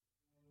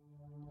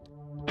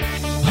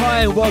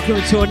G'day and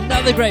welcome to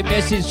another great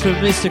message from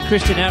Mr.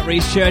 Christian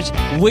Outreach Church.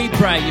 We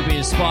pray you've been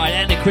inspired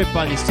and equipped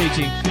by this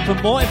teaching. For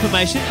more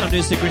information on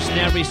Mr. Christian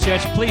Outreach Church,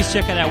 please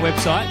check out our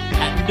website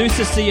at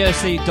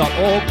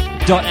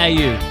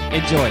noosacoc.org.au.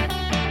 Enjoy.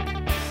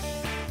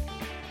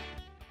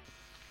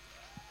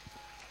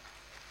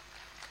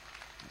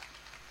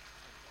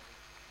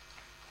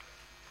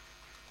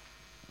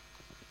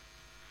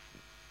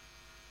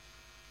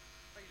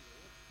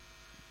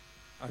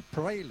 I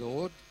pray,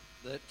 Lord,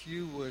 that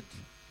you would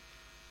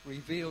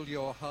reveal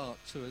your heart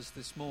to us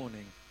this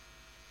morning.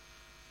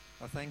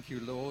 I thank you,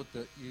 Lord,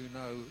 that you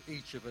know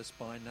each of us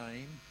by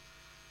name.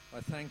 I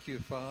thank you,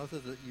 Father,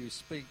 that you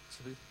speak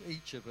to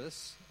each of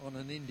us on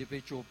an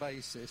individual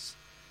basis.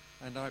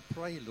 And I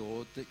pray,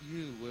 Lord, that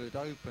you would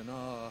open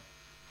our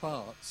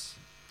hearts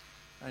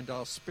and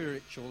our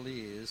spiritual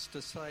ears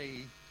to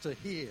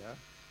hear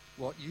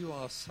what you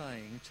are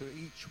saying to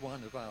each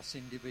one of us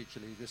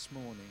individually this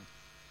morning.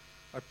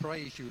 I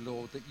praise you,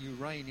 Lord, that you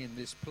reign in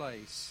this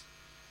place.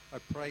 I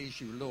praise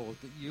you, Lord,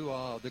 that you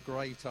are the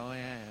great I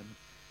am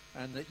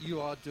and that you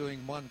are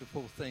doing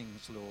wonderful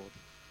things, Lord.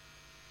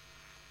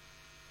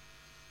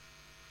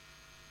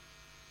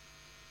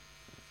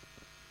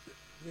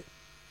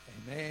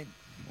 Amen.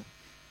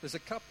 There's a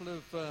couple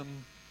of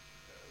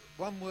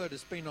one word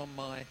has been on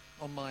my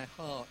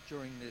heart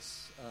during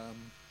this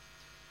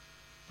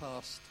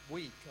past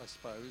week, I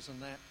suppose, and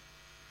that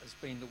has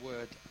been the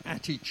word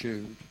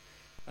attitude.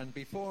 And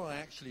before I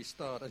actually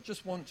start, I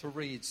just want to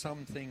read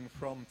something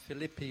from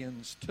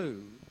Philippians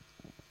 2.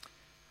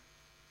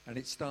 And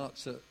it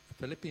starts at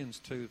Philippians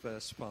 2,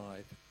 verse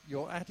 5.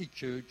 Your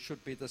attitude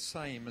should be the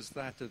same as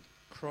that of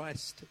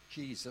Christ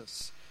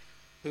Jesus,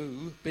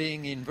 who,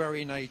 being in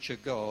very nature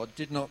God,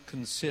 did not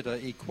consider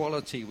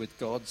equality with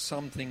God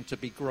something to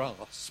be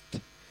grasped,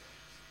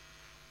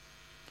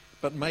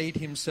 but made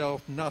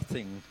himself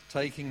nothing,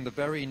 taking the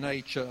very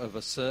nature of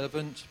a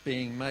servant,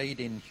 being made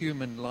in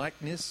human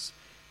likeness,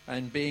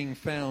 and being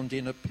found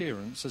in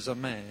appearance as a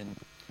man.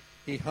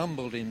 He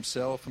humbled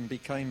himself and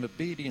became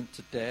obedient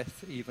to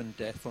death, even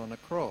death on a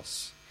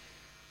cross.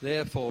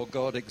 Therefore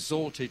God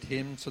exalted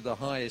him to the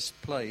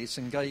highest place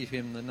and gave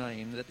him the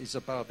name that is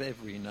above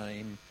every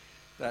name,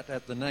 that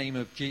at the name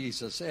of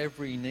Jesus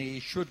every knee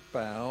should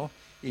bow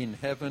in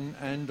heaven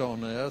and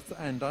on earth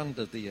and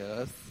under the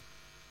earth,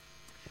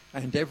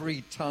 and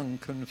every tongue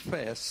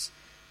confess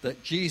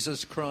that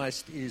Jesus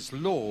Christ is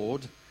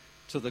Lord,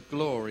 to the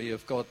glory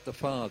of God the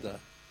Father.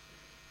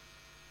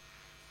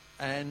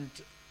 And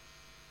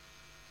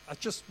I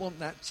just want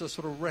that to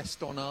sort of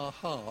rest on our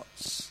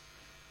hearts.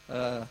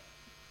 The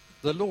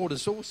Lord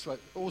has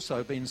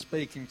also been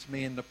speaking to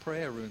me in the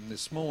prayer room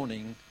this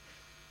morning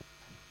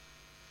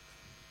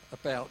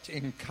about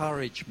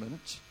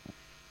encouragement.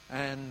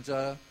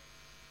 And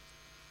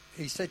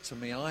he said to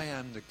me, I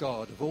am the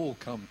God of all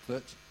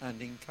comfort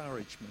and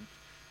encouragement.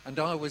 And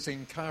I was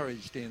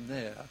encouraged in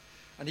there.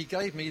 And he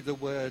gave me the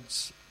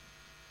words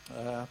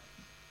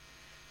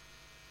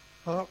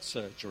heart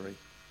surgery.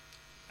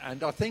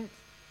 And I think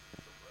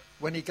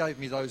when he gave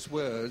me those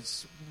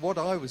words, what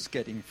I was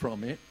getting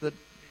from it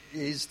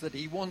is that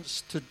he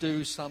wants to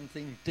do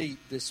something deep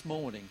this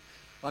morning.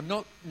 I'm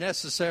not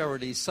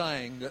necessarily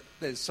saying that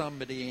there's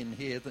somebody in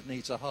here that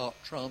needs a heart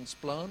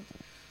transplant,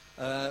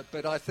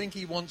 but I think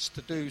he wants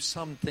to do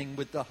something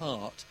with the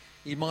heart.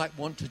 He might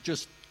want to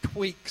just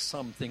tweak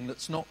something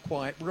that's not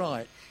quite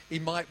right. He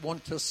might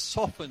want to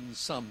soften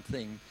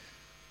something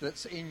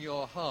that's in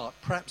your heart.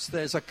 Perhaps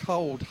there's a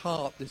cold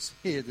heart that's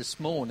here this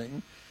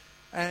morning,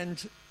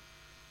 and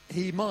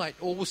he might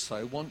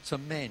also want to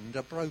mend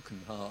a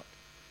broken heart.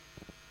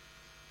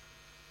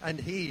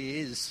 And he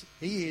is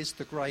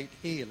the great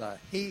healer.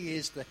 He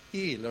is the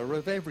healer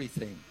of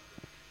everything.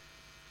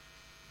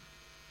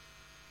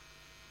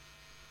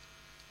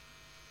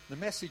 The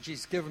message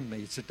he's given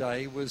me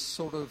today was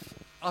sort of,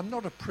 I'm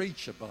not a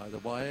preacher, by the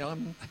way.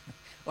 I'm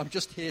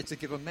just here to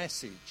give a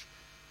message.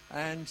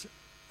 And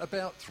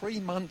about 3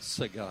 months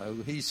ago,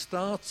 he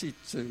started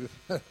to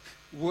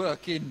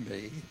work in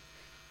me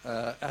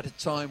at a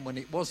time when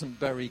it wasn't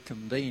very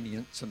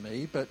convenient to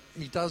me, but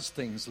he does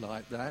things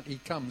like that. He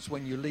comes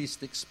when you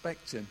least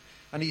expect him.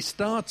 And he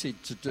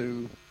started to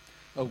do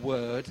a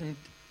word, and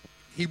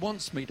he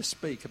wants me to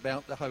speak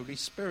about the Holy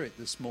Spirit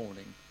this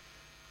morning.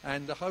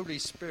 And the Holy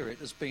Spirit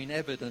has been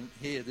evident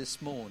here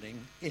this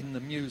morning in the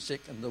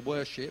music and the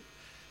worship.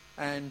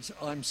 And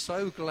I'm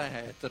so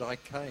glad that I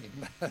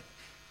came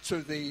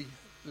to the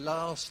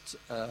last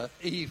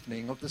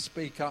evening of the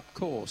Speak Up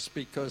course,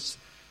 because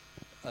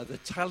the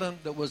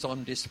talent that was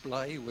on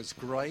display was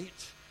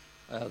great.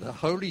 The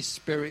Holy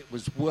Spirit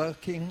was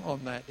working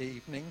on that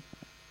evening.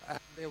 And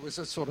there was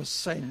a sort of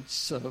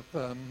sense of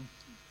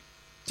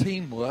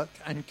teamwork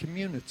and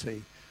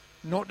community.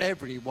 Not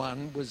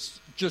everyone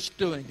was just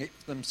doing it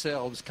for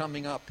themselves,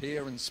 coming up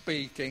here and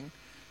speaking.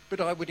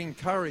 But I would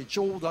encourage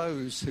all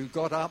those who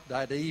got up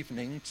that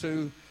evening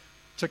to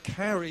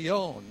carry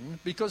on,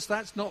 because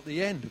that's not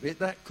the end of it.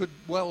 That could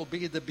well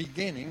be the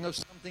beginning of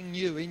something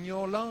new in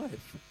your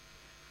life.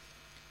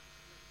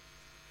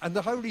 And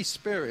the Holy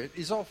Spirit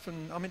is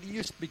often, it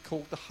used to be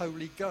called the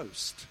Holy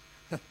Ghost.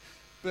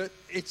 But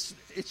it's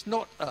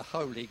not a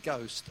Holy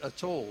Ghost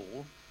at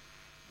all.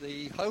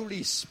 The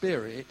Holy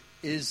Spirit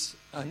is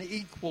an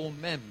equal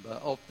member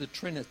of the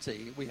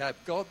Trinity. We have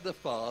God the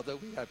Father,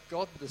 we have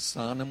God the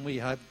Son, and we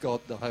have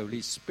God the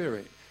Holy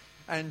Spirit.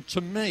 And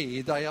to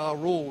me, they are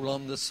all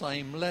on the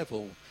same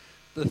level.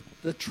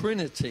 The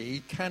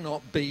Trinity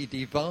cannot be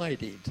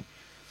divided.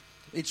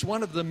 It's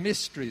one of the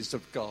mysteries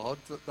of God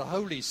that the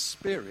Holy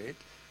Spirit,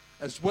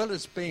 as well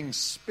as being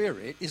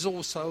spirit, is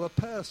also a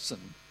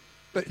person.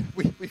 But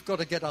we've got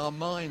to get our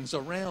minds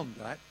around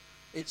that.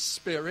 It's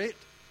spirit,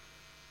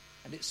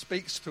 and it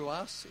speaks to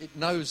us. It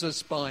knows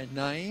us by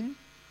name.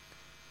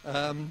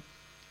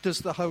 Does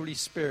the Holy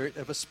Spirit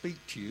ever speak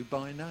to you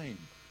by name?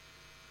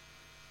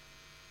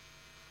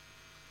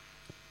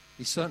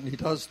 He certainly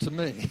does to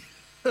me.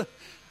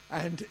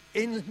 And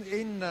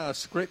in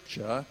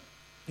Scripture,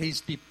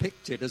 he's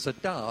depicted as a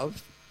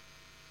dove,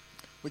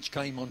 which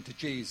came onto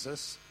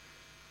Jesus,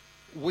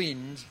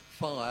 wind,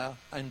 fire,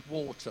 and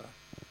water.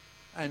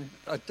 And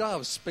a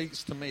dove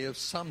speaks to me of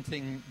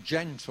something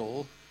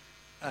gentle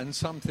and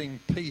something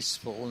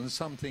peaceful and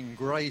something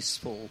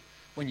graceful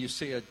when you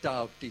see a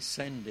dove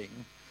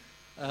descending.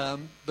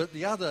 But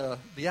the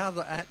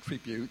other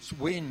attributes,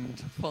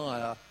 wind,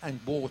 fire, and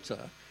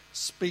water,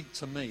 speak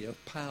to me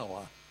of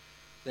power.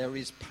 There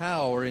is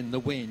power in the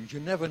wind. You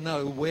never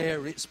know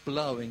where it's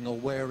blowing or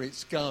where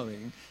it's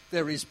going.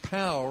 There is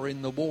power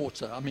in the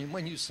water.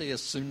 When you see a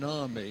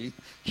tsunami,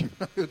 you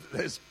know that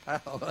there's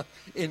power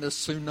in a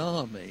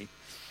tsunami.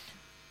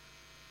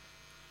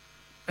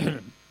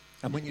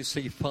 And when you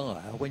see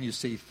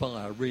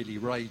fire really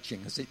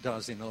raging, as it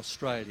does in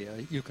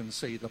Australia, you can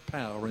see the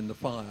power in the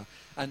fire.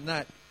 And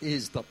that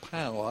is the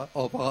power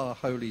of our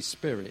Holy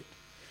Spirit.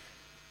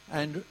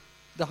 And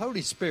the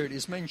Holy Spirit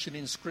is mentioned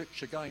in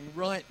Scripture going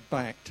right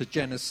back to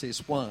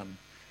Genesis 1.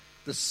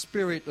 The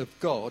Spirit of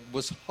God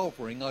was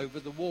hovering over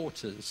the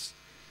waters.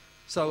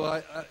 So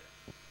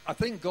I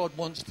think God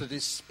wants to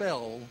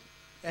dispel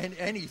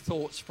any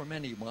thoughts from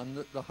anyone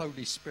that the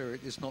Holy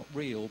Spirit is not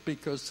real,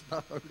 because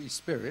the Holy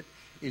Spirit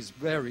is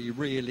very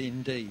real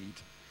indeed.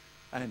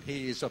 And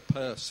he is a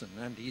person,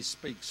 and he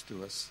speaks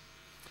to us.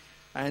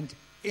 And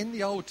in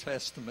the Old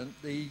Testament,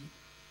 the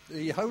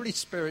Holy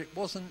Spirit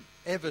wasn't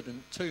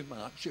evident too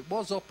much. It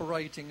was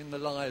operating in the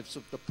lives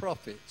of the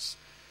prophets,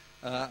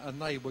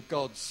 and they were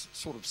God's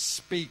sort of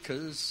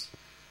speakers,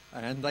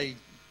 and they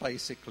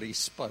basically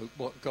spoke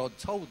what God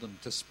told them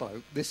to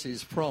speak. This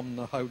is from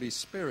the Holy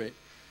Spirit.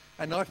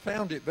 And I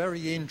found it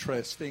very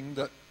interesting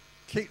that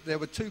there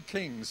were two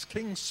kings,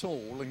 King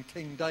Saul and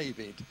King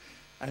David,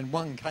 and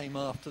one came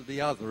after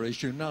the other,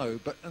 as you know.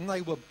 And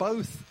they were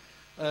both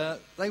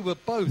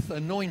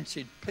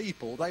anointed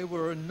people. They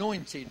were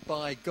anointed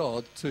by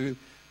God to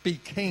be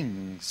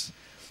kings.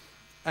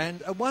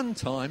 And at one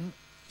time,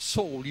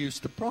 Saul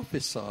used to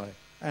prophesy,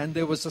 and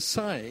there was a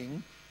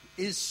saying,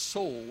 "Is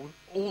Saul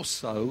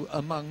also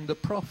among the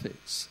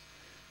prophets?"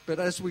 But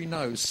as we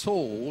know,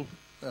 Saul,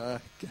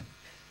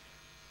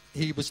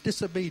 he was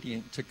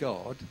disobedient to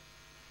God,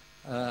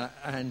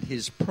 and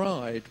his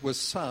pride was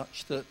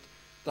such that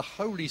the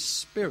Holy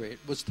Spirit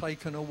was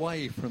taken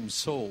away from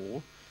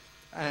Saul,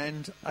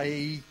 and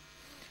the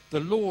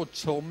Lord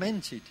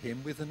tormented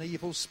him with an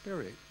evil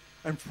spirit.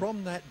 And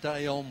from that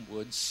day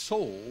onwards,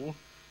 Saul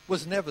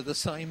was never the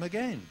same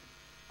again.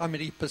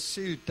 He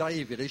pursued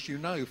David, as you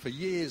know, for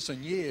years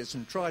and years,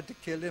 and tried to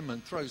kill him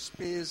and throw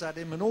spears at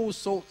him and all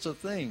sorts of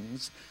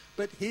things.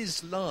 But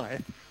his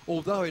life,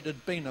 although it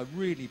had been a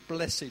really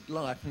blessed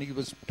life and he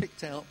was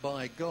picked out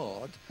by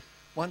God,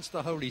 once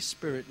the Holy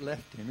Spirit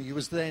left him, he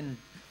was then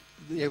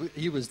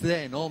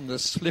on the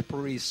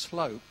slippery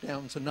slope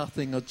down to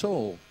nothing at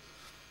all.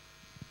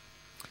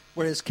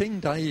 Whereas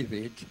King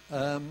David,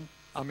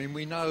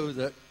 we know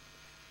that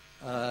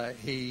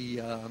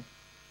he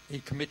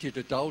committed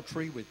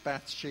adultery with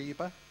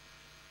Bathsheba,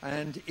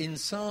 and in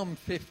Psalm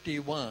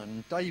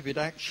 51, David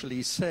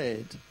actually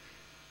said,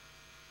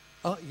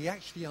 he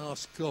actually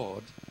asked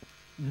God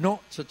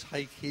not to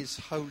take his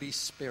Holy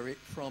Spirit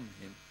from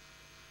him.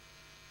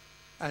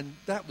 And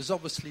that was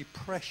obviously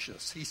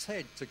precious. He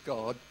said to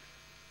God,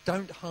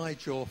 "Don't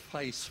hide your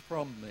face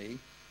from me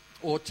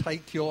or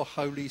take your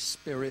Holy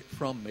Spirit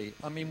from me."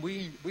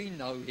 We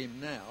know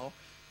him now,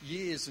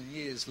 years and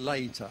years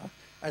later,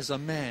 as a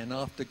man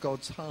after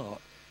God's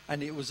heart.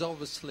 And it was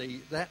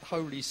obviously, that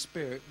Holy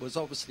Spirit was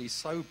obviously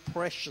so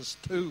precious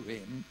to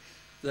him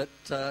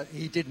that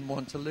he didn't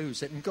want to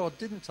lose it. And God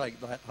didn't take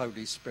that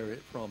Holy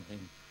Spirit from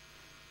him.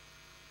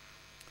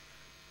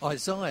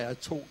 Isaiah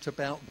talked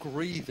about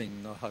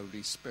grieving the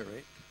Holy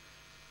Spirit.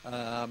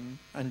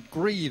 And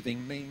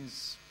grieving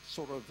means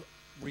sort of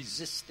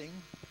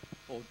resisting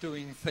or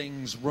doing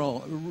things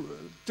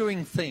wrong,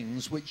 doing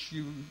things which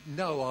you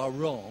know are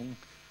wrong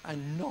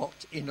and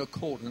not in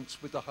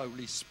accordance with the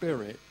Holy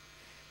Spirit.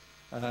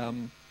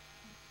 And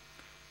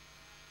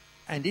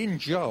in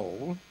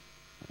Joel,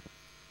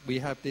 we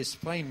have this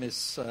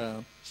famous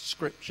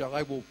scripture,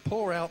 I will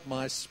pour out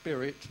my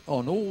spirit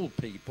on all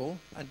people.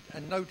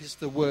 And notice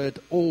the word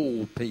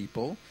all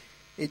people.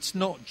 It's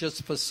not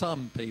just for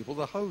some people.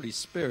 The Holy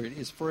Spirit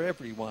is for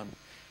everyone.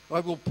 I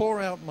will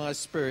pour out my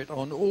spirit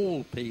on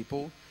all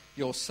people.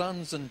 Your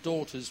sons and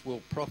daughters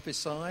will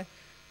prophesy.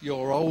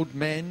 Your old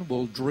men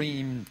will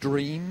dream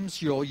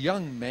dreams. Your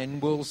young men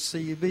will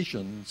see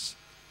visions.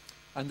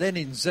 And then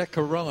in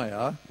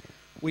Zechariah,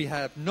 we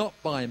have not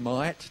by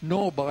might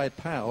nor by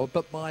power,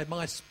 but by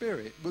my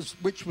spirit,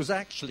 which was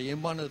actually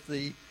in one of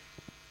the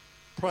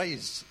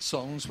praise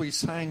songs we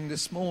sang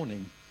this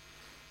morning.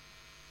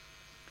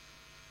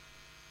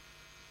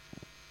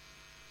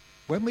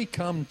 When we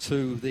come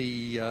to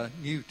the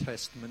New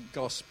Testament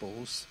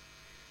Gospels,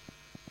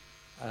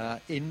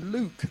 in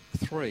Luke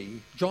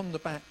 3, John the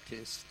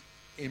Baptist,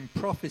 in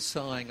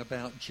prophesying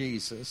about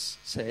Jesus,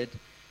 said,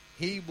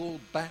 he will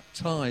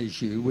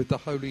baptize you with the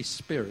Holy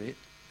Spirit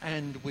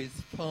and with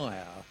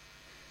fire.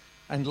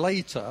 And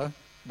later,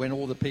 when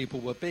all the people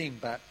were being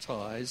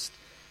baptized,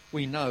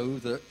 we know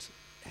that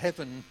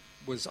heaven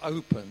was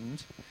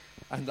opened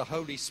and the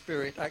Holy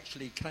Spirit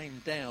actually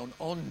came down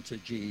onto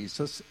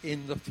Jesus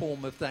in the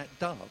form of that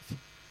dove.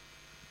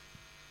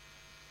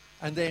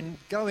 And then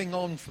going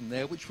on from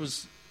there,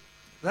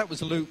 that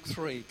was Luke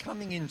 3.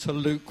 Coming into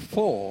Luke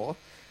 4,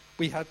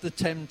 we have the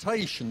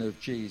temptation of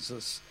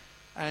Jesus.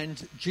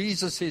 And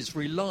Jesus'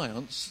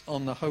 reliance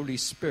on the Holy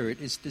Spirit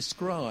is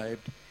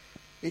described.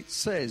 It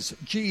says,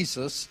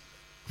 Jesus,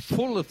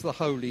 full of the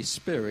Holy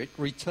Spirit,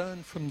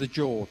 returned from the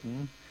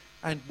Jordan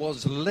and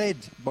was led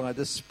by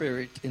the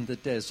Spirit in the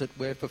desert,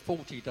 where for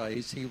 40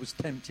 days he was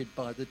tempted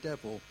by the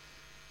devil.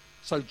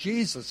 So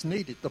Jesus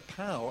needed the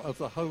power of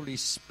the Holy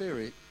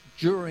Spirit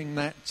during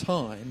that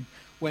time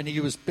when he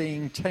was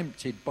being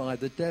tempted by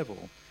the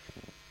devil.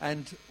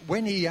 And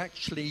when he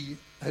actually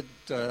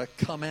had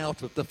come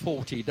out of the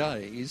 40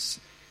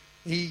 days,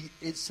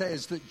 it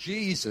says that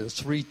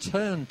Jesus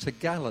returned to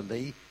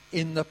Galilee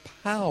in the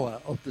power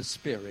of the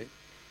Spirit.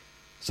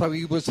 So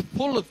he was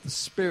full of the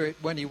Spirit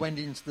when he went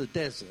into the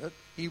desert.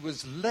 He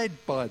was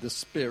led by the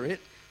Spirit,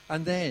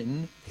 and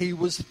then he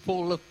was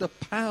full of the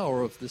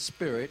power of the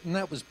Spirit. And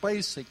that was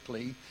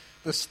basically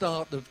the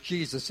start of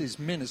Jesus'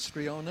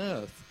 ministry on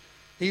earth.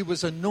 He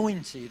was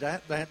anointed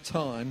at that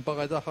time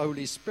by the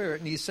Holy Spirit.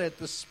 And he said,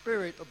 the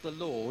Spirit of the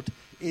Lord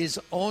is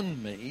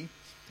on me,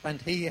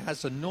 and he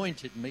has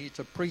anointed me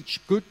to preach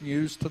good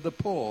news to the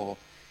poor.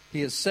 He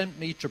has sent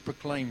me to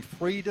proclaim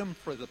freedom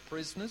for the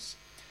prisoners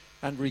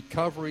and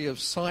recovery of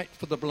sight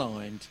for the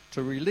blind,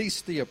 to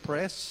release the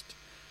oppressed,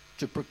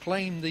 to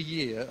proclaim the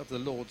year of the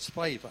Lord's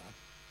favour.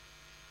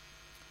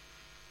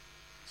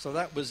 So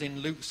that was in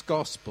Luke's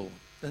Gospel.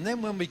 And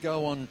then when we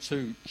go on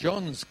to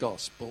John's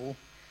Gospel,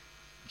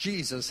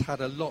 Jesus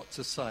had a lot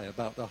to say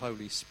about the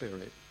Holy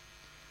Spirit.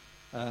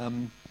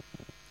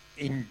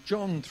 In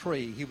John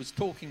 3, he was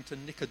talking to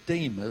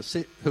Nicodemus,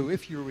 who,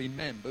 if you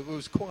remember,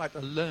 was quite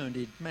a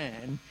learned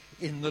man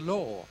in the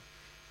law.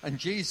 And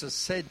Jesus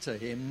said to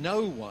him,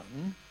 no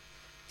one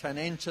can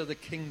enter the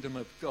kingdom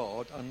of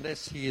God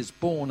unless he is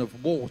born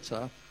of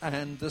water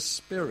and the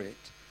Spirit.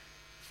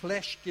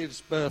 Flesh gives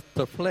birth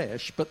to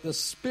flesh, but the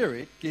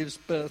Spirit gives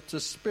birth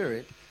to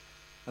spirit.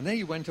 And then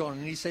he went on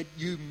and he said,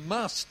 you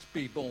must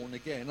be born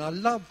again. I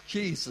love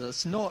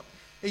Jesus.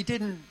 He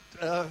didn't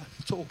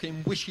talk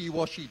in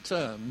wishy-washy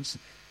terms.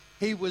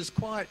 He was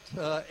quite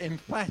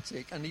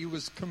emphatic, and he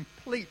was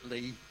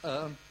completely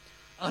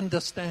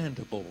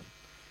understandable.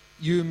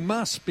 You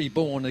must be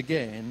born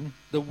again.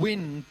 The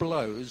wind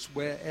blows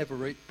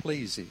wherever it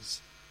pleases.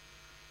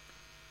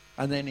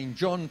 And then in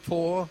John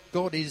 4,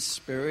 God is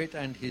spirit,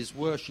 and his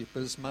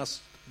worshippers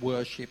must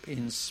worship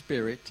in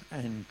spirit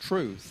and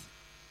truth.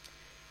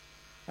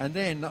 And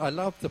then I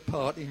love the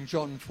part in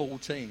John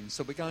 14.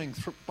 So we're going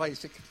through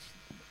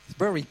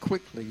very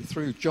quickly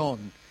through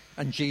John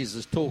and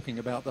Jesus talking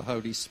about the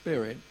Holy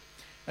Spirit.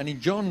 And in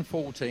John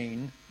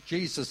 14,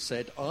 Jesus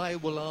said, I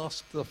will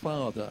ask the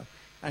Father,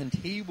 and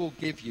he will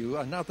give you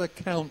another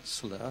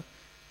counselor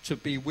to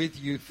be with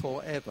you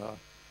forever,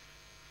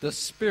 the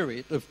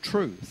Spirit of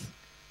truth.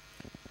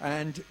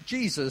 And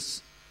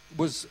Jesus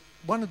was,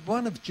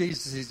 one of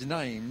Jesus'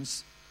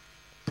 names,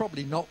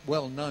 probably not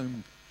well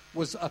known,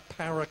 was a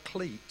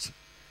paraclete.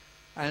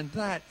 And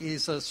that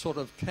is a sort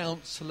of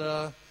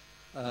counselor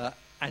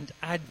and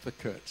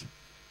advocate.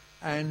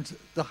 And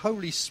the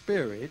Holy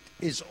Spirit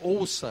is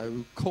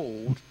also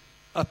called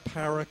a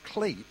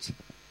paraclete.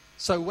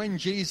 So when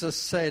Jesus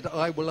said,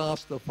 I will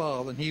ask the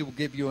Father and he will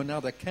give you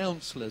another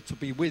counselor to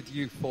be with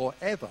you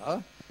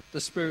forever, the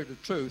Spirit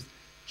of truth,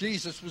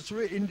 Jesus was,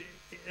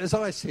 as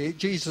I see it,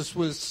 Jesus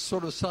was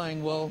sort of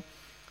saying, well,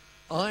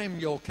 I'm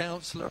your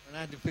counselor and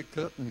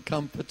advocate and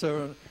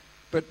comforter,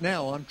 but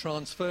now I'm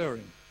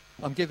transferring.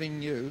 I'm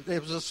giving you.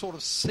 There was a sort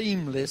of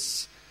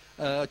seamless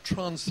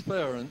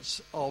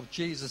transference of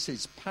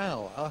Jesus'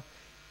 power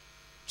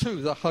to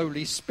the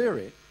Holy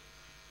Spirit.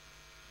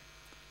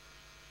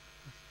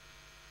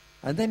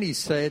 And then he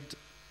said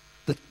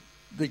that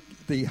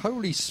the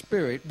Holy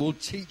Spirit will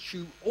teach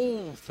you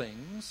all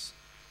things.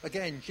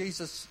 Again,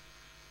 Jesus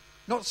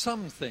Not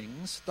some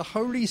things. The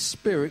Holy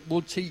Spirit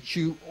will teach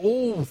you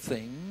all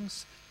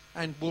things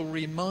and will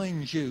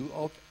remind you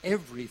of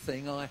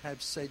everything I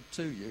have said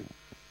to you.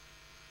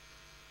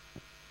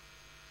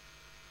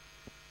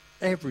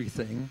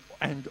 Everything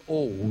and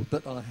all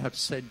that I have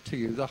said to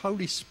you. The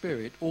Holy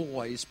Spirit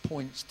always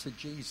points to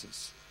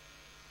Jesus.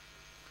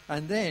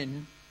 And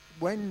then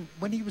when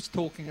he was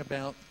talking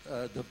about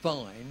the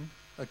vine,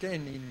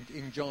 again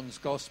in John's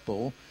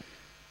Gospel,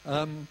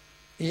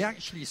 he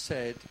actually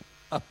said,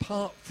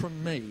 apart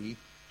from me,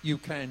 you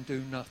can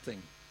do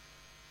nothing.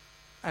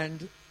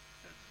 And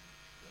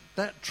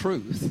that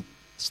truth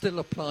still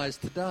applies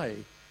today.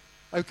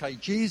 Okay,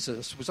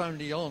 Jesus was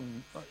only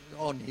on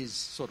his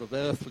sort of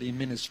earthly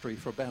ministry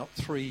for about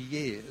 3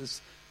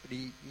 years, but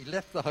he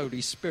left the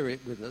Holy Spirit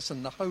with us,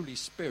 and the Holy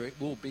Spirit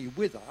will be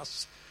with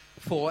us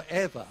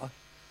forever.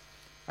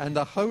 And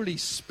the Holy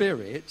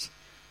Spirit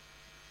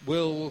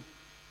will,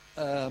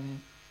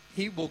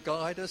 he will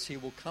guide us, he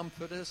will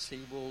comfort us,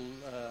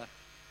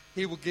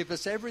 he will give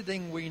us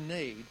everything we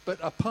need. But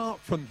apart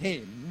from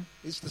him,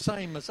 it's the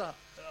same as us.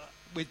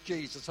 With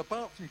Jesus,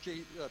 apart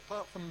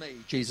from me,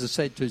 Jesus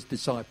said to his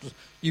disciples,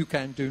 you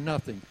can do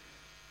nothing.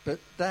 But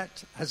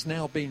that has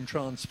now been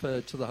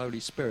transferred to the Holy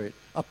Spirit.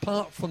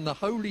 Apart from the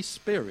Holy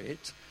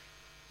Spirit,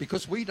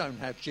 because we don't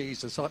have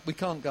Jesus, we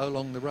can't go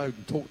along the road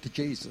and talk to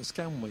Jesus,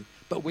 can we?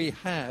 But we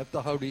have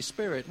the Holy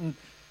Spirit. And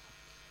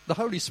the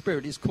Holy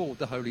Spirit is called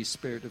the Holy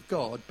Spirit of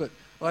God, but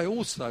I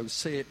also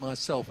see it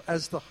myself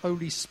as the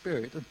Holy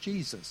Spirit of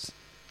Jesus.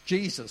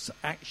 Jesus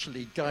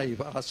actually gave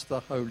us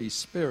the Holy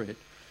Spirit.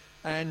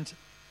 And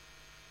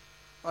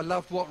I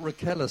loved what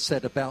Raquel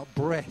said about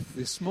breath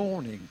this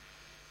morning.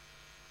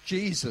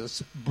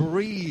 Jesus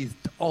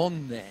breathed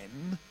on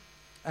them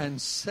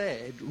and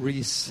said,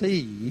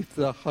 receive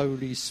the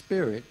Holy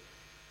Spirit.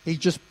 He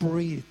just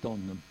breathed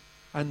on them.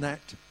 And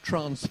that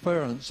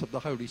transference of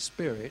the Holy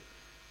Spirit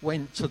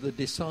went to the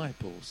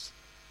disciples.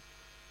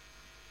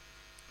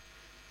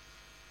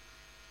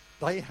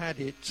 They had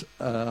it,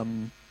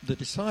 the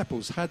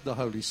disciples had the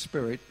Holy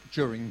Spirit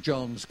during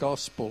John's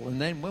Gospel.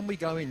 And then when we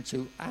go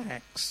into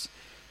Acts,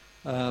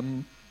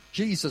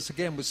 Jesus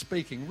again was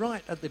speaking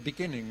right at the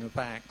beginning of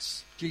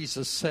Acts.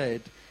 Jesus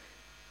said,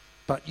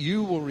 but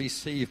you will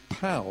receive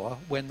power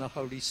when the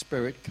Holy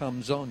Spirit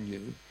comes on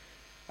you,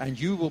 and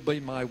you will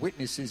be my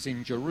witnesses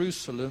in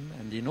Jerusalem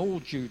and in all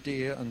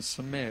Judea and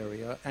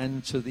Samaria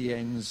and to the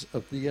ends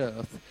of the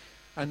earth.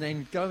 And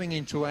then going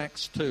into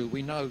Acts 2,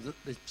 we know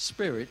that the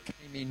Spirit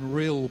came in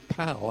real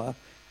power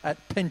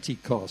at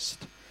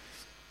Pentecost.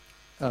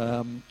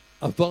 A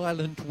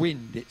violent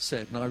wind, it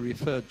said, and I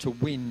referred to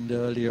wind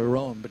earlier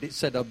on, but it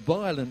said a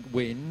violent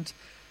wind,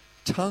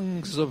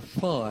 tongues of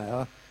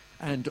fire,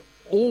 and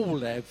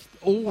all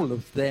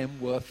of them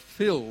were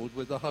filled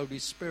with the Holy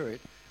Spirit.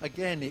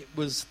 Again, it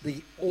was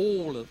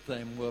all of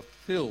them were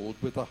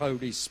filled with the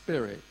Holy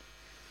Spirit.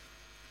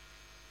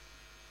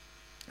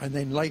 And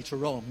then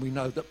later on, we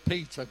know that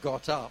Peter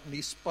got up and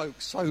he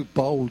spoke so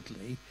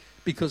boldly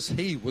because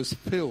he was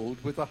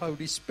filled with the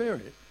Holy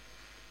Spirit.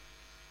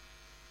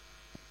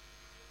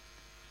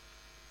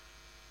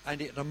 And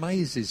it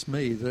amazes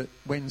me that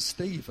when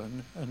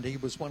Stephen, and he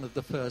was one of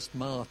the first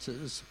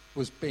martyrs,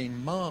 was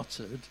being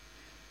martyred,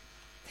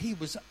 he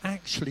was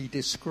actually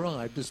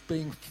described as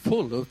being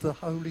full of the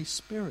Holy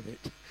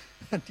Spirit.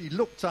 And he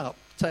looked up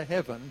to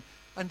heaven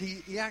and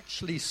he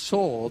actually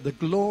saw the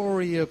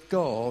glory of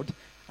God,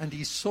 and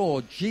he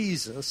saw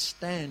Jesus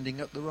standing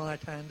at the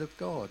right hand of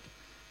God,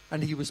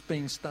 and he was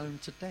being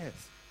stoned to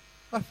death.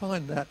 I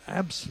find that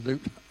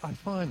absolutely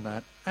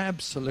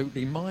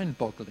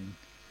mind-boggling.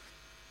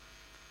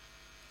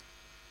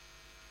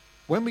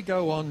 When we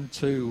go on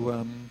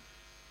to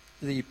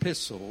the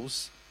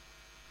epistles,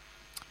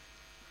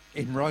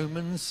 in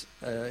Romans,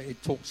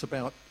 it talks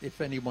about if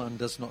anyone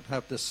does not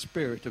have the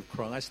Spirit of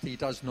Christ, he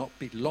does not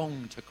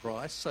belong to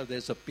Christ. So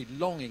there's a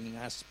belonging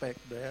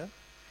aspect there.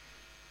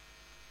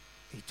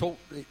 It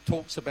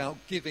talks about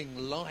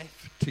giving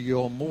life to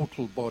your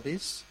mortal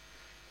bodies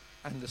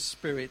and the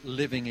Spirit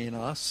living in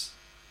us.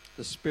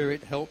 The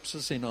Spirit helps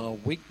us in our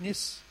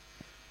weakness,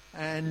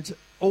 and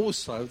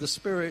also the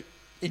Spirit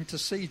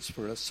intercedes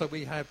for us. So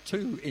we have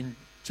two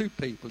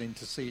people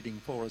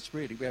interceding for us,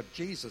 really. We have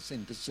Jesus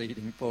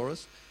interceding for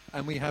us,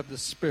 and we have the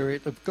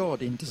Spirit of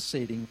God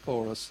interceding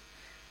for us.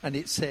 And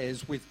it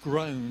says, with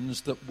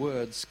groans that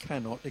words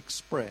cannot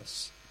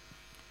express.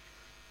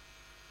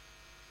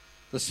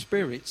 The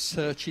Spirit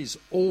searches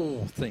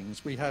all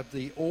things. We have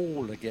the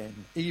all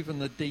again, even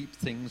the deep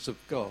things of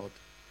God.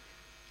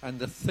 And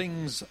the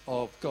things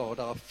of God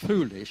are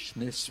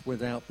foolishness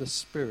without the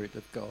Spirit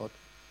of God.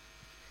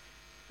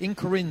 In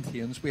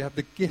Corinthians, we have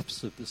the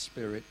gifts of the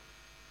Spirit,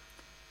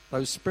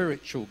 those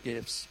spiritual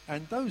gifts.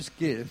 And those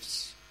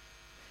gifts,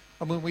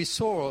 and when we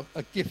saw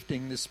a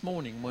gifting this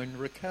morning when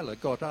Raquel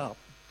got up,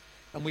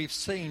 and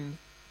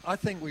I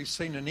think we've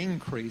seen an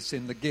increase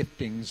in the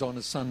giftings on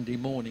a Sunday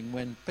morning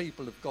when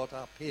people have got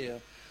up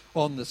here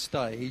on the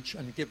stage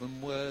and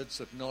given words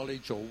of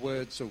knowledge or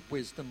words of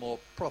wisdom or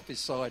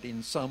prophesied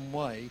in some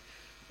way.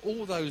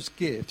 All those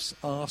gifts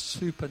are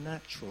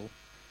supernatural.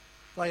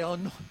 they are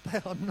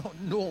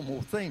not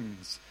normal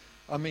things.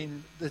 I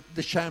mean,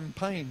 the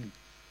champagne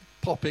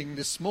popping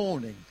this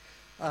morning,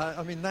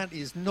 I mean, that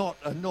is not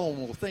a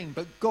normal thing,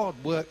 but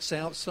God works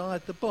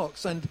outside the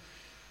box. And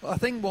I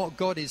think what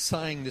God is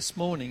saying this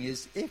morning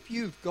is, if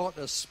you've got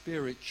a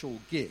spiritual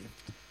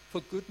gift,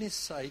 for goodness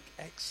sake,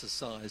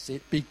 exercise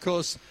it,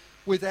 because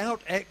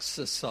without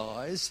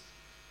exercise,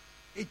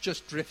 it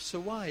just drifts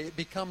away. It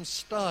becomes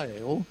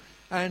stale.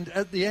 And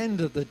at the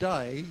end of the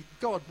day,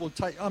 God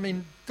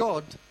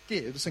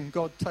gives and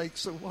God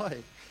takes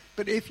away.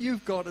 But if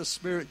you've got a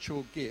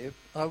spiritual gift,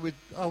 I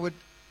would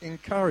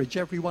encourage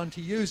everyone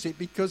to use it,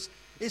 because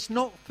it's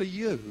not for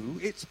you,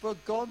 it's for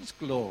God's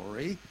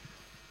glory.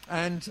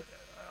 And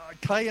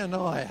Kay and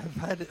I have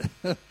had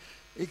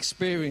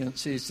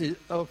experiences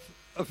of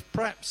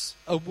perhaps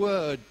a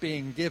word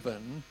being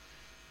given,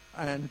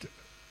 and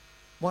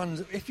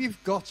if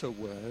you've got a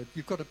word,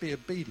 you've got to be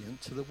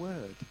obedient to the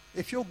word.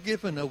 If you're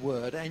given a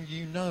word and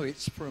you know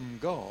it's from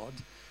God,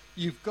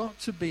 you've got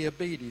to be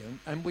obedient.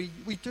 And we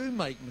do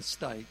make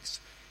mistakes.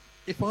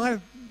 If I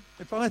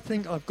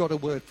think I've got a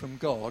word from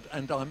God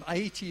and I'm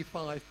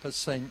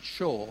 85%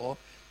 sure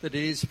that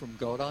it is from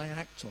God, I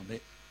act on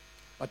it.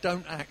 I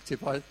don't act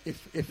if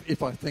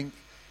I think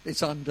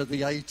it's under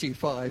the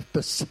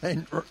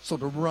 85%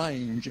 sort of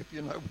range, if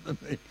you know what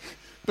I mean.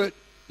 But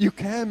you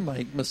can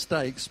make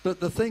mistakes, but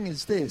the thing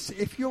is this: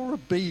 if you're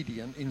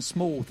obedient in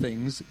small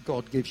things,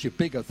 God gives you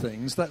bigger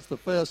things. That's the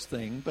first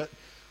thing. But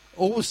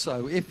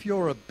also, if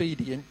you're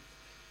obedient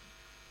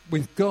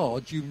with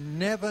God, you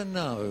never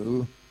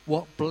know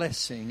what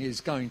blessing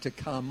is going to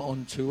come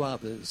onto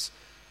others.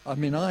 I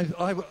mean,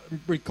 I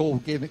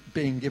recall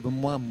being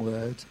given one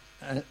word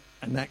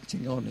and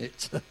acting on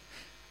it.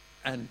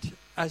 And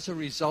as a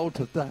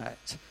result of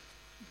that,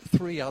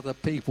 3 other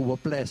people were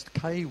blessed.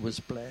 Kay was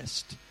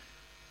blessed.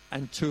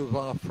 And 2 of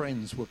our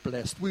friends were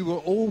blessed. We were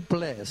all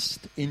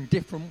blessed in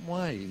different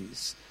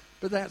ways.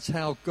 But that's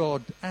how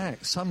God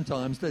acts.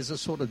 Sometimes there's a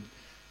sort of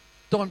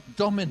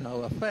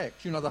domino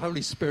effect. You know, the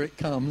Holy Spirit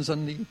comes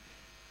and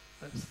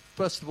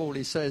first of all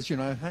he says,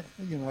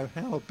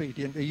 how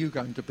obedient are you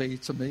going to be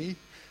to me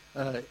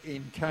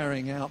in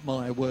carrying out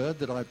my word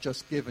that I've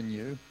just given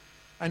you?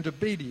 And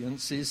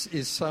obedience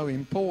is so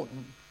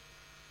important.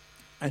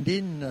 And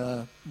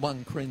in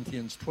 1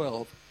 Corinthians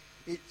 12,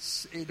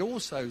 it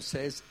also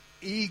says,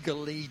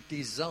 eagerly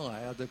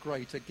desire the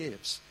greater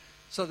gifts.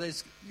 So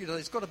there's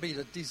got to be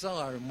the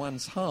desire in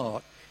one's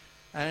heart,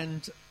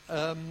 and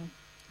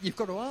you've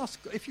got to ask,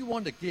 if you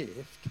want a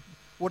gift,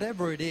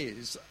 whatever it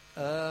is,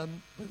 whether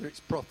it's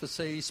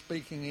prophecy,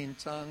 speaking in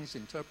tongues,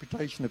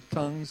 interpretation of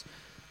tongues,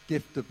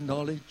 gift of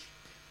knowledge,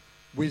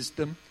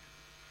 wisdom,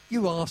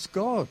 you ask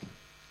God.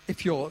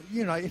 If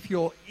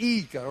you're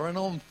eager and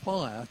on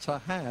fire to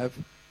have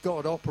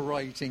God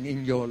operating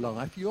in your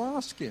life, you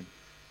ask him,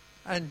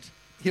 and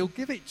he'll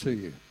give it to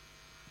you.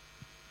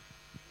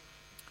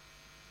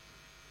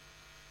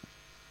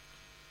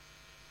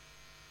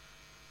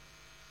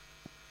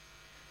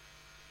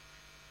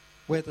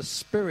 Where the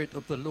Spirit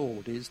of the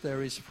Lord is,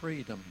 there is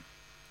freedom.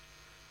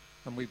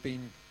 And we've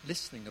been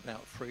listening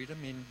about freedom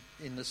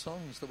in the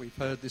songs that we've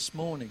heard this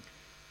morning.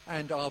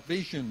 And our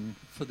vision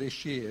for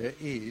this year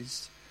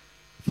is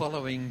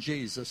following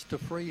Jesus to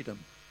freedom.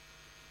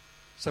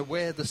 So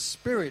where the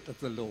Spirit of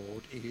the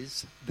Lord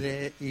is,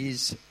 there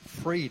is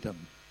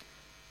freedom.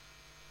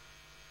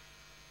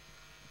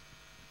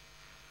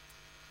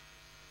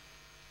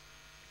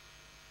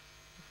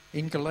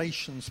 In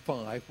Galatians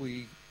 5,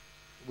 we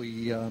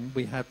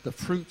have the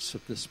fruits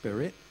of the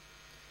Spirit.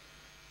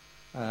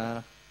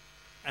 And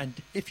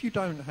if you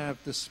don't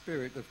have the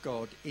Spirit of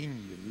God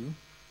in you,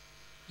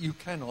 you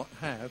cannot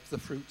have the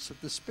fruits of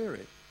the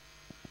Spirit.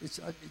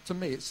 To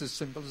me, it's as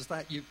simple as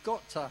that. You've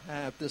got to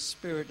have the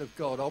Spirit of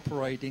God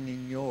operating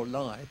in your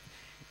life.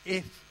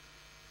 If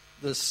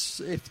the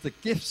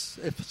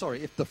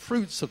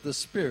fruits of the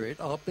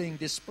Spirit are being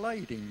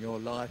displayed in your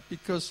life,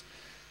 because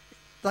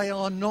they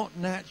are not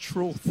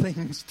natural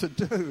things to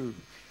do.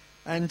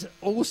 And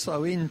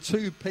also in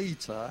 2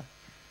 Peter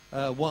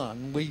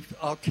 1,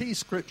 our key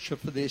scripture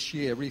for this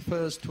year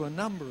refers to a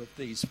number of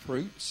these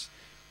fruits,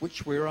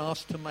 which we're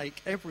asked to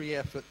make every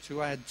effort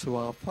to add to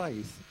our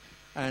faith.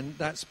 And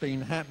that's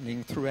been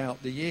happening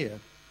throughout the year.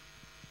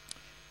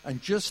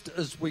 And just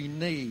as we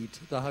need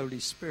the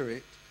Holy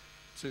Spirit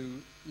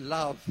to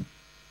love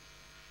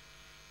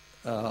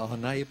our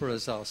neighbour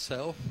as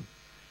ourselves,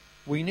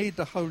 we need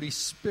the Holy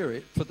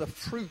Spirit for the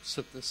fruits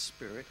of the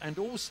Spirit, and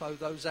also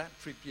those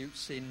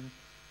attributes in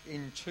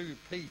 2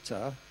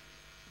 Peter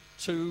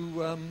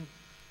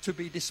to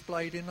be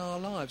displayed in our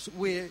lives.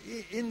 We're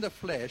in the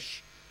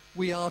flesh,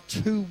 we are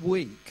too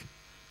weak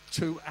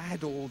to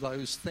add all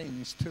those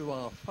things to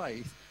our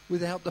faith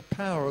without the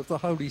power of the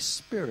Holy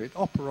Spirit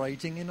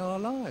operating in our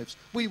lives.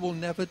 We will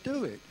never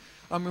do it.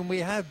 I mean, we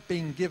have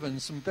been given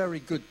some very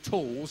good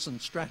tools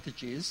and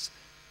strategies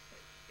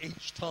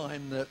each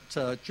time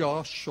that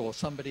Josh or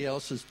somebody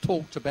else has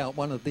talked about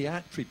one of the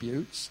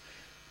attributes,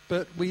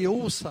 but we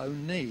also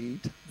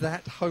need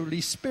that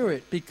Holy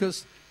Spirit,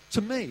 because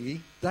To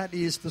me, that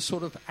is the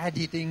sort of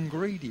added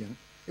ingredient.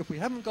 If we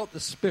haven't got the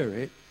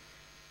Spirit,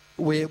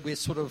 we're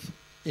sort of,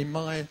 in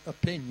my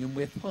opinion,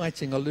 we're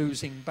fighting a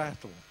losing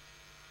battle.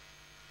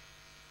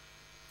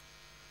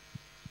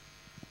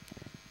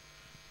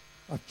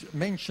 I've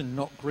mentioned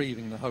not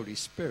grieving the Holy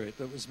Spirit.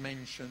 That was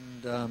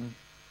mentioned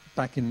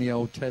back in the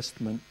Old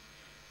Testament.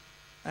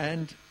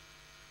 And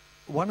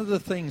one of the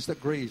things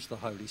that grieves the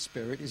Holy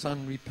Spirit is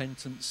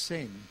unrepentant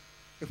sin.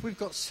 If we've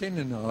got sin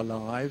in our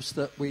lives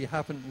that we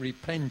haven't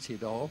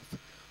repented of,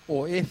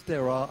 or if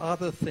there are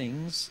other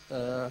things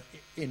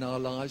in our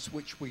lives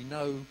which we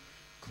know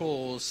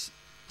cause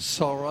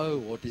sorrow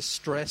or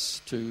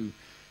distress to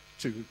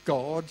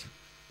God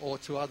or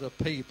to other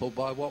people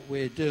by what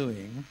we're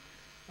doing,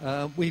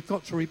 we've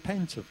got to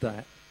repent of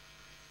that.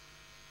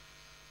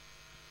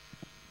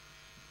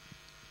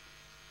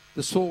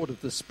 The sword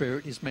of the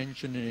Spirit is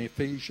mentioned in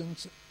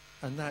Ephesians,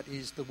 and that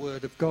is the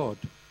Word of God,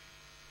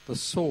 the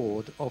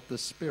sword of the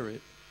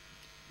Spirit.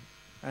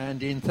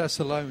 And in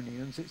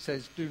Thessalonians it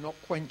says, do not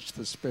quench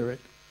the Spirit.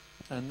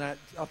 And that,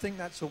 I think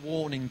that's a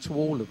warning to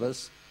all of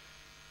us,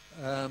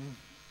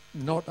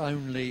 not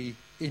only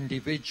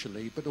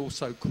individually but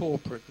also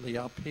corporately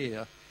up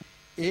here.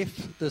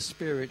 If the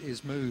Spirit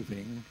is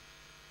moving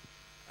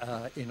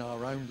in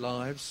our own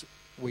lives,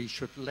 we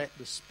should let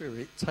the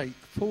Spirit take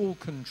full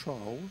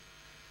control.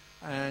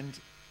 And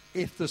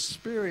if the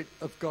Spirit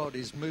of God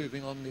is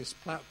moving on this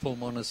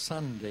platform on a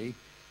Sunday,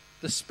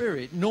 the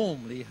Spirit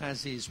normally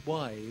has his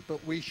way,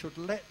 but we should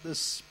let the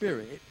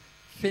Spirit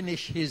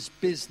finish his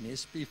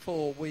business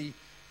before we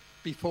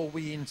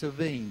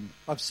intervene.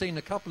 I've seen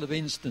a couple of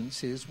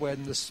instances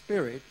when the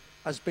Spirit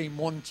has been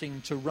wanting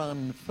to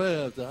run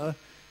further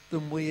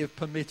than we have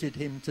permitted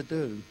him to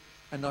do.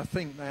 And I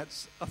think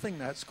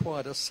that's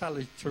quite a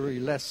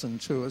salutary lesson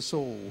to us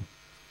all.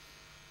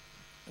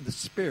 The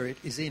Spirit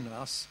is in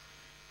us,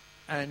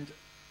 and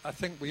I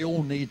think we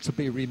all need to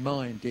be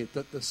reminded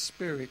that the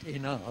Spirit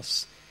in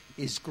us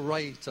is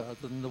greater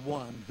than the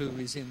one who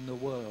is in the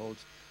world.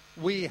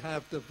 We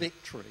have the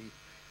victory,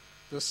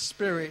 the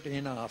Spirit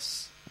in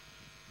us.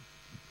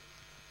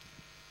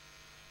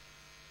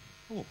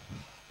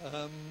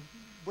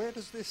 Where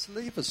does this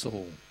leave us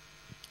all?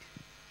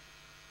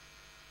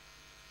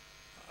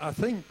 I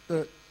think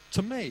that,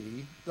 to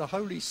me, the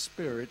Holy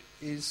Spirit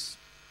is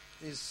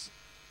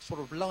sort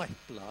of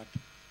lifeblood.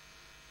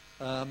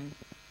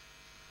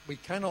 We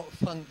cannot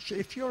function.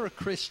 If you're a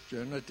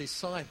Christian, a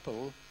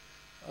disciple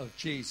of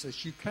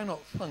Jesus, you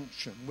cannot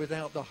function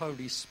without the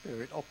Holy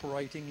Spirit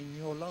operating in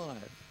your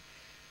life.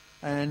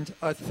 And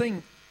I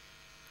think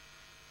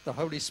the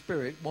Holy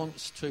Spirit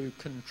wants to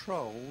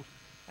control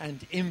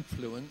and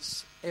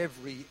influence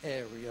every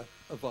area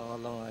of our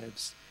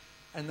lives,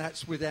 and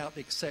that's without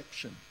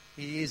exception.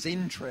 He is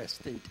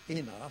interested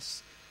in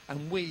us,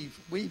 and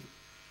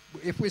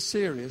if we're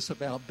serious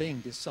about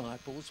being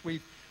disciples,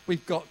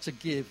 we've got to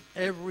give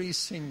every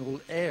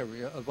single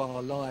area of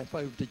our life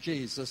over to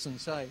Jesus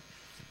and say,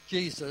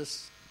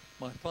 Jesus,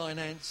 my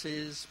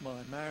finances,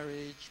 my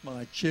marriage,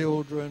 my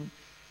children,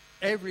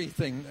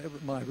 everything,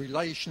 my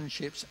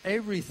relationships,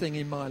 everything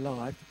in my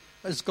life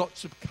has got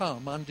to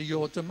come under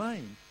your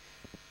domain.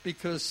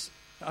 Because,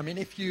 I mean,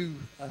 if you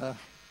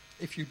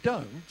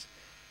don't,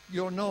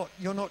 you're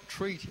not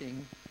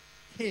treating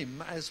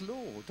him as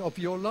Lord of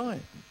your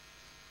life.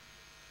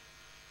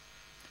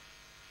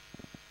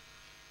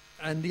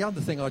 And the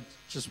other thing I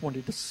just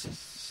wanted to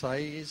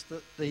say is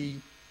that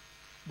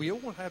we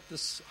all have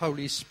this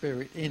Holy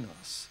Spirit in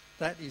us.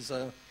 That is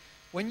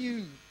when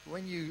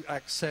you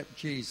accept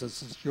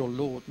Jesus as your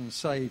Lord and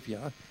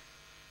Saviour,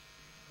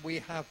 we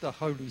have the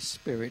Holy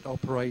Spirit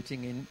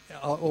operating in,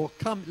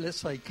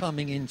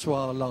 coming into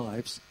our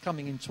lives,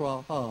 coming into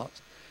our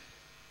heart.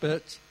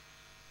 But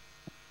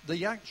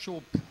the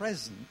actual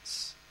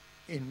presence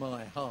in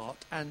my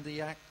heart and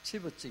the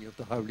activity of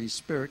the Holy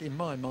Spirit in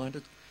my mind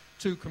are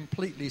two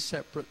completely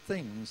separate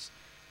things.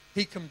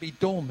 He can be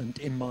dormant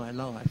in my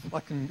life. I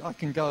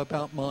can go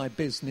about my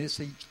business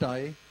each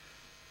day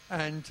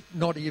and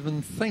not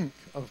even think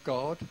of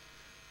God,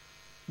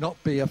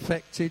 not be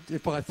affected.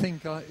 If I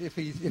think if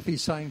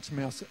he's saying to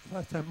me,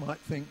 I might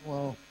think,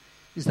 well,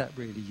 is that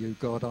really you,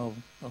 God? I'll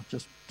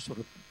just sort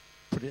of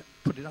put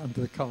it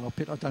under the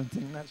carpet. I don't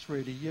think that's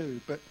really you.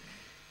 But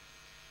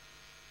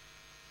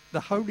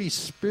the Holy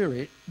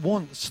Spirit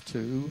wants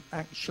to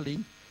actually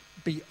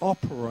be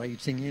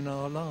operating in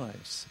our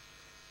lives.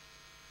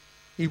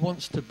 He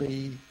wants to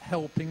be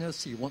helping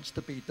us. He wants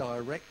to be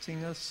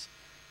directing us.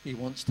 He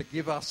wants to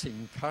give us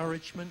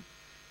encouragement.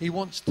 He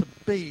wants to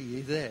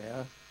be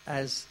there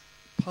as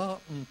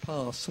part and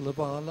parcel of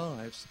our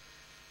lives.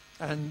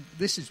 And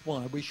this is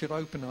why we should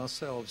open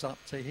ourselves up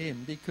to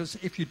him, because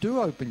if you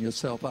do open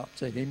yourself up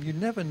to him, you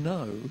never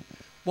know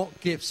what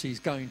gifts he's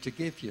going to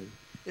give you.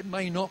 It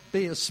may not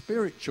be a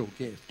spiritual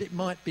gift. It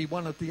might be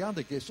one of the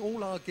other gifts.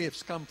 All our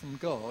gifts come from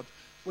God,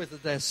 whether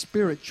they're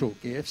spiritual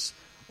gifts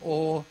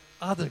or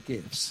other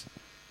gifts.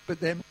 But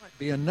there might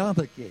be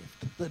another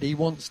gift that he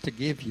wants to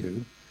give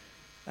you.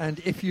 And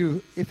if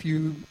you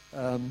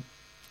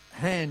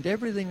hand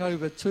everything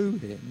over to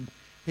him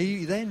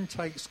He then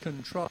takes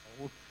control,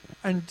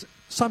 and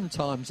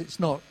sometimes it's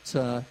not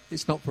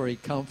very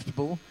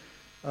comfortable.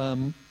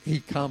 He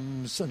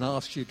comes and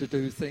asks you to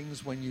do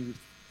things when you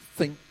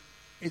think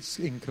it's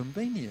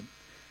inconvenient,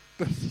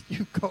 but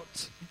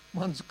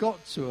one's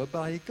got to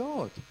obey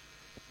God.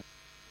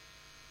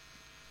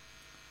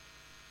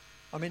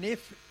 I mean,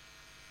 if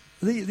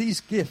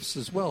these gifts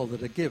as well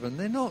that are given,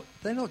 they're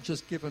not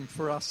just given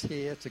for us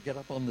here to get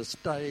up on the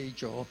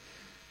stage or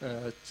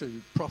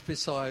to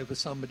prophesy over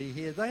somebody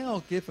here. They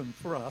are given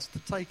for us to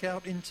take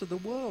out into the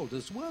world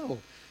as well.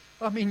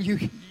 I mean,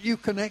 you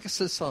can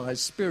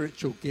exercise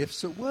spiritual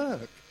gifts at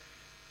work,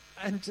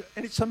 and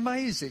it's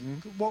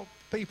amazing what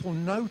people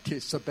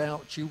notice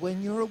about you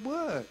when you're at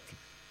work.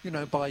 You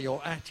know, by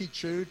your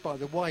attitude, by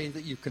the way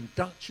that you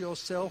conduct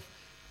yourself.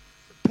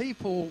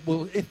 People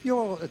will, if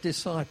you're a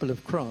disciple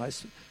of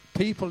Christ,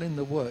 people in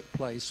the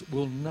workplace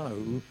will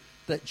know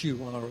that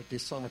you are a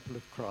disciple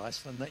of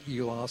Christ and that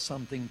you are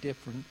something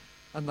different,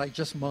 and they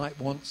just might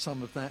want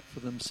some of that for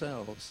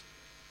themselves.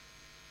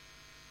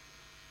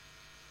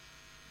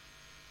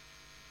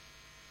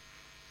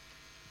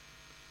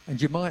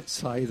 And you might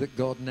say that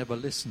God never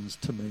listens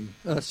to me.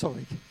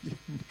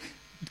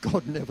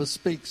 God never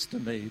speaks to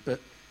me, but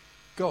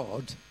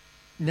God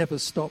never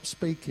stops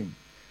speaking.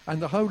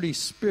 And the Holy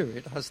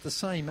Spirit has the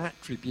same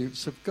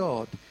attributes of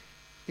God.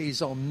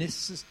 He's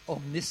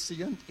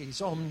omniscient,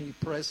 he's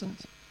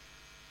omnipresent.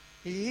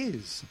 He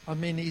is. I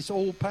mean, he's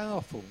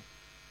all-powerful.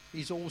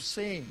 He's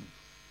all-seeing.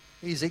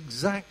 He's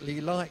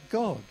exactly like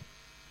God.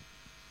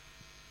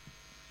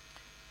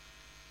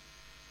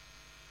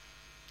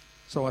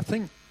 So I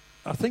think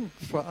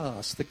for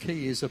us the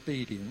key is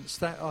obedience.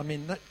 That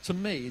to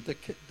me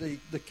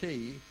the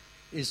key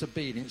is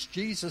obedience.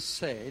 Jesus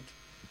said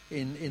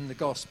in the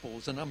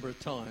Gospels a number of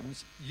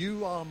times,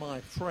 "You are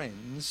my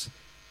friends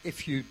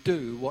if you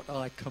do what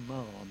I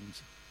command."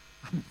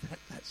 I mean,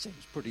 that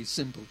seems pretty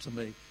simple to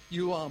me.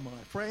 You are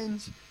my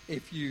friends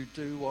if you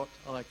do what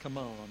I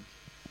command.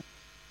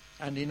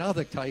 And in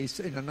another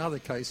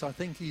case, I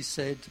think he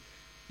said,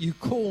 "You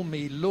call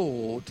me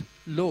Lord,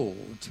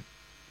 Lord,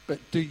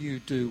 but do you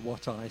do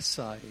what I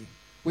say?"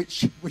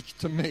 Which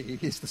to me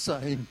is the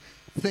same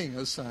thing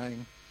as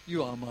saying,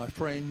 "You are my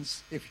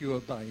friends if you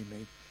obey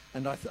me."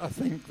 And I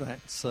think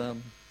that's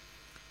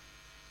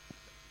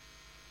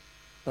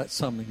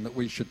something that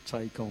we should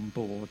take on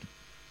board.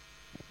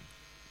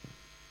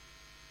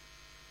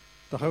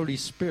 The Holy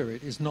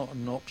Spirit is not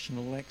an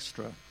optional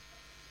extra.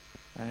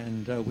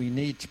 And we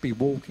need to be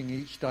walking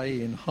each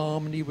day in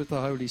harmony with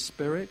the Holy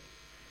Spirit.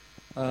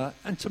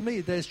 And to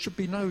me, there's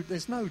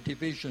no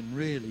division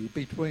really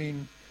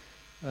between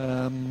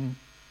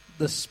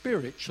the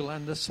spiritual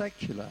and the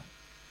secular.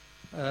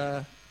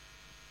 I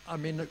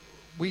mean,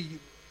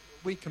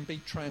 we can be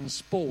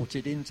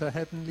transported into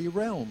heavenly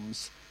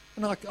realms.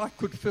 And I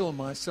could feel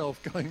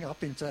myself going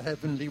up into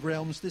heavenly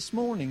realms this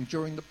morning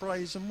during the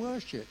praise and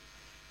worship.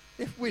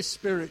 If we're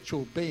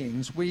spiritual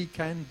beings, we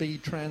can be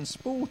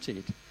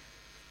transported.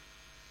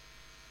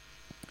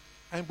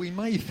 And we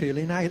may feel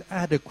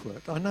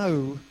inadequate. I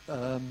know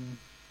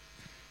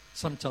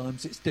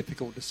sometimes it's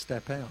difficult to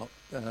step out,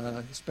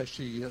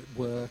 especially at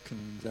work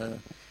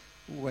and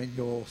when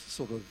you're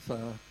sort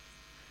of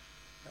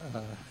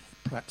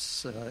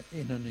perhaps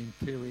in an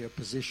inferior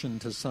position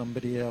to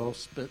somebody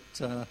else.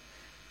 But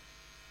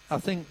I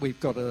think we've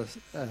got to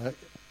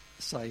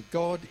say,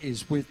 God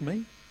is with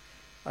me.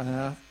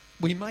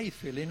 We may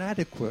feel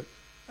inadequate,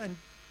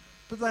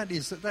 but that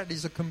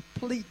is a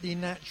completely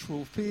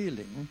natural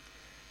feeling.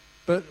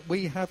 But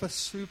we have a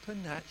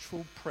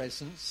supernatural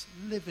presence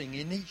living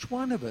in each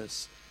one of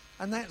us.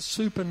 And that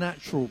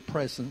supernatural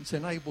presence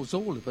enables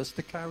all of us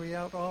to carry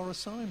out our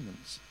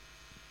assignments.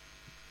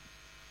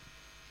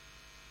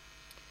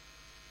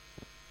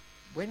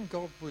 When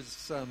I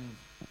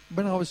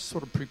was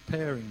sort of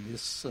preparing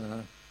this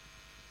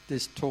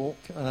talk,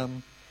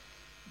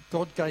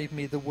 God gave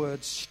me the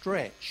word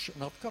stretch.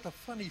 And I've got a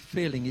funny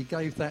feeling he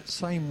gave that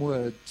same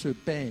word to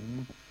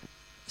Ben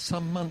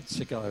some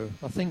months ago.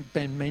 I think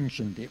Ben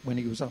mentioned it when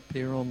he was up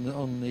here on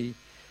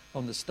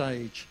the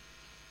stage.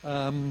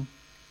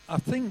 I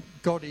think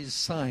God is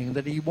saying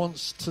that he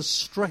wants to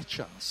stretch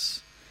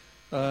us.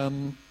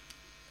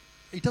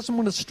 He doesn't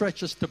want to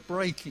stretch us to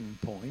breaking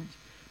point,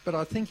 but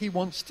I think he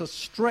wants to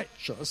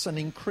stretch us and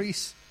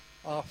increase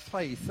our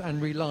faith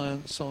and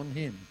reliance on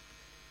him.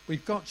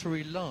 We've got to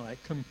rely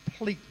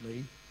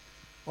completely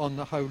on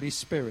the Holy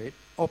Spirit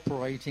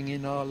operating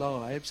in our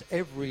lives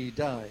every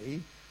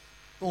day,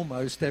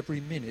 almost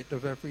every minute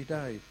of every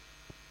day.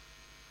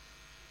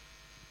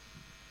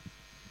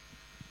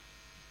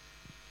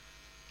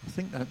 I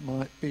think that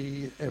might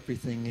be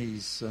everything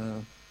he's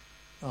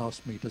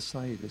asked me to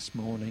say this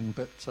morning,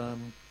 but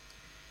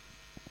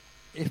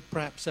if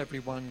perhaps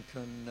everyone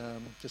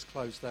can just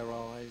close their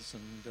eyes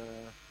and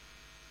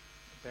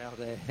bow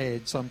their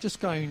heads. I'm just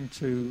going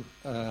to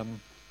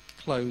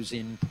close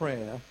in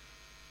prayer.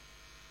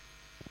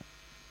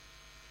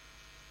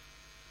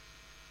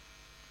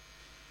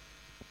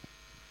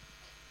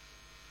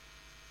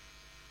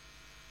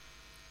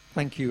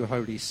 Thank you,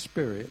 Holy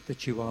Spirit,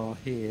 that you are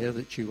here,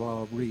 that you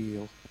are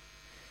real.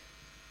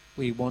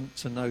 We want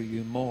to know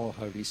you more,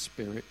 Holy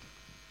Spirit.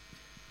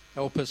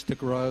 Help us to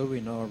grow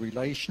in our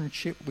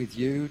relationship with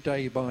you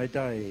day by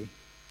day.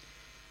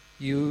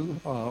 You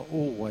are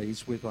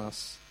always with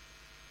us.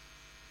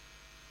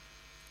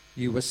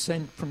 You were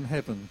sent from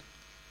heaven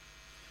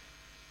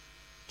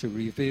to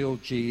reveal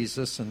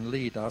Jesus and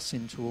lead us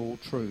into all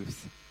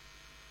truth.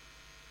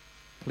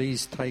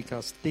 Please take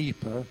us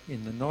deeper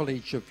in the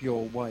knowledge of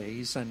your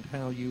ways and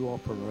how you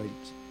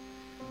operate.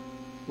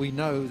 We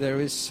know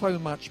there is so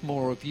much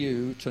more of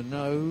you to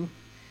know,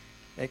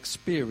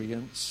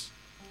 experience,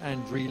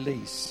 and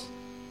release.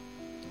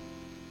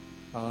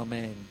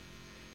 Amen.